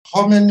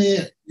how many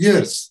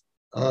years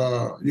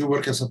you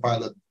work as a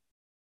pilot?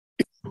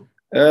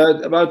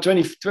 About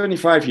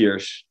 25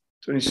 years.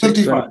 26,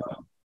 35.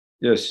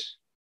 Yes.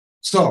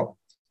 So,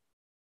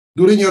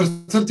 during your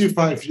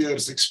 35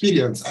 years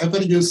experience,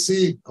 ever you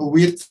see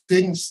weird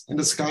things in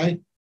the sky?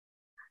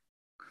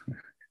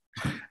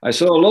 I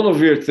saw a lot of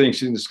weird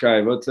things in the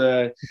sky, but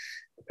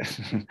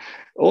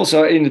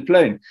also in the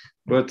plane.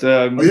 But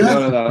oh,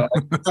 yeah? no.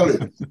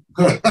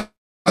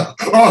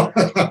 Oh,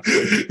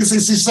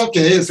 it's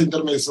okay, it's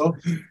intermezzo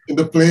in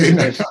the plane.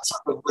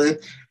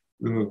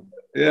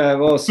 Yeah,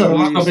 well, so a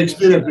lot of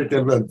experience we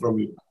can learn from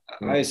you.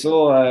 I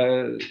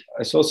saw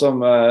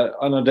some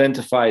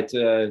unidentified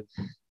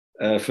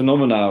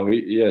phenomena.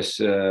 Yes,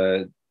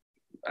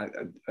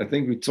 I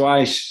think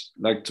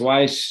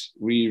twice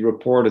we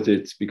reported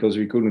it because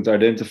we couldn't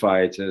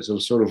identify it. Some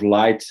sort of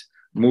light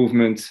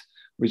movement,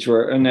 which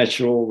were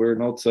unnatural. We're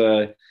not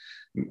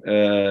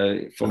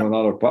from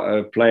another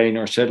plane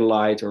or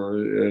satellite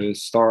or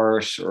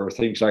stars or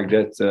things like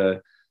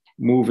that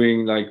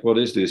moving. Like, what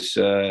is this?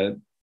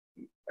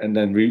 And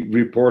then we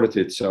reported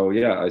it. So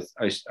yeah,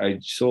 I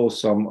saw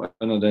some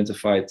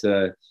unidentified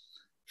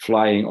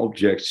flying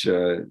objects,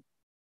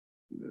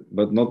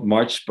 but not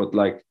much, but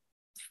like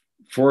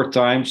 4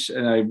 times.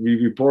 And we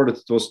reported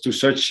it was to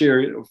such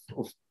series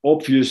of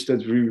obvious that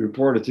we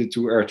reported it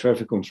to air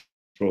traffic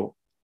control.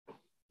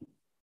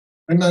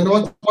 And then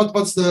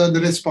what's the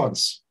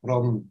response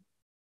from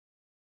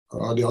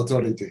the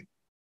authority?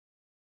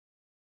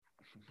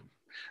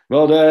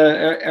 Well,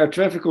 the air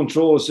traffic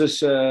control is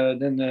just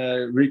then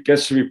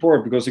gets the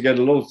report because they get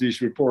a lot of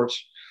these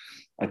reports.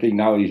 I think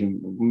now even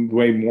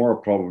way more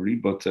probably,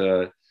 but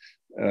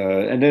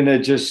and then they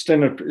just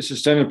it's a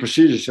standard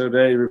procedure. So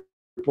they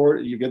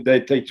report, they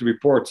take the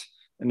report,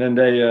 and then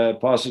they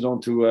pass it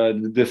on to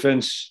the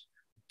defense,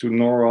 to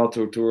NORAD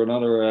or to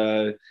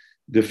another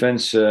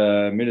defense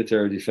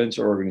military defense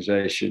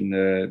organization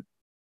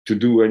to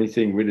do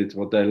anything with it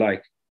what they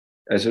like,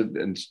 and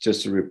it's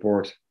just a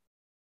report.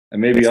 And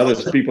maybe other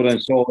people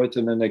then saw it,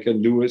 and then they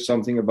can do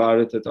something about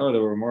it. That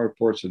there were more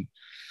reports, and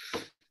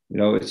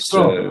it's.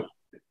 So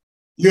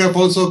you have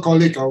also a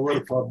colleague who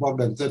worked for more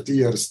than 30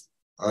 years.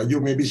 You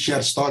maybe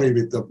share story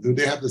with them. Do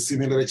they have the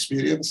similar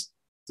experience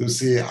to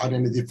see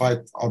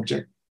unidentified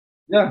object?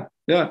 Yeah.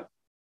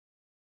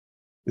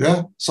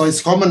 So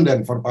it's common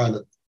then for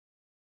pilot.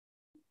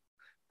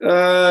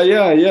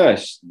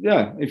 Yes.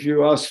 If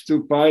you ask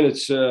 2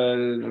 pilots,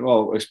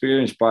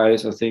 experienced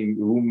pilots, I think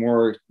who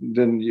more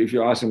than if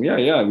you ask them,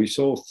 we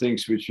saw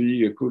things which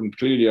we couldn't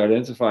clearly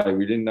identify.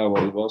 We didn't know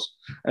what it was,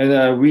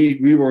 and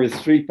we were with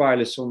 3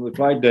 pilots on the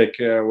flight deck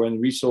when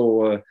we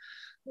saw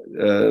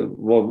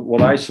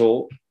what I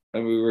saw,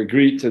 and we were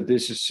agreed that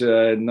this is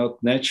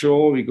not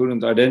natural. We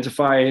couldn't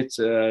identify it,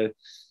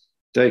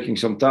 taking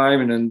some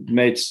time, and then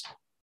made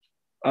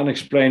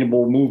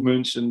unexplainable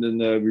movements, and then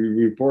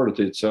we reported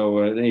it.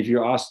 So if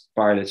you ask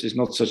pilots, it's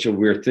not such a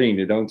weird thing.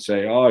 They don't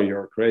say, "Oh,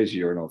 you're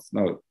crazy" or not.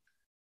 No.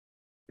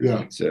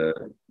 Yeah.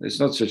 It's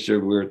not such a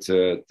weird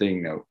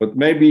thing, no. But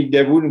maybe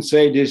they wouldn't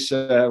say this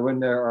when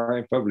they are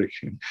in public.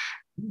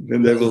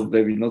 Then they will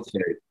maybe not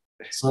say it.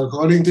 So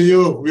according to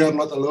you, we are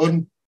not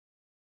alone.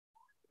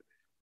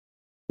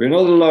 We're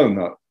not alone,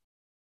 no.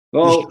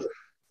 Well,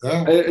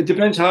 it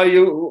depends how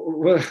you.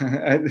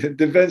 It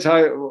depends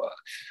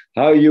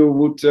how you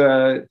would,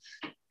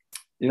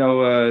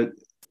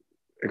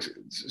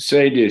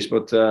 say this,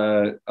 but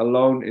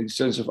alone in the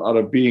sense of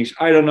other beings,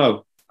 I don't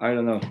know.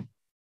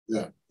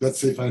 Yeah, that's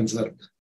the safe answer.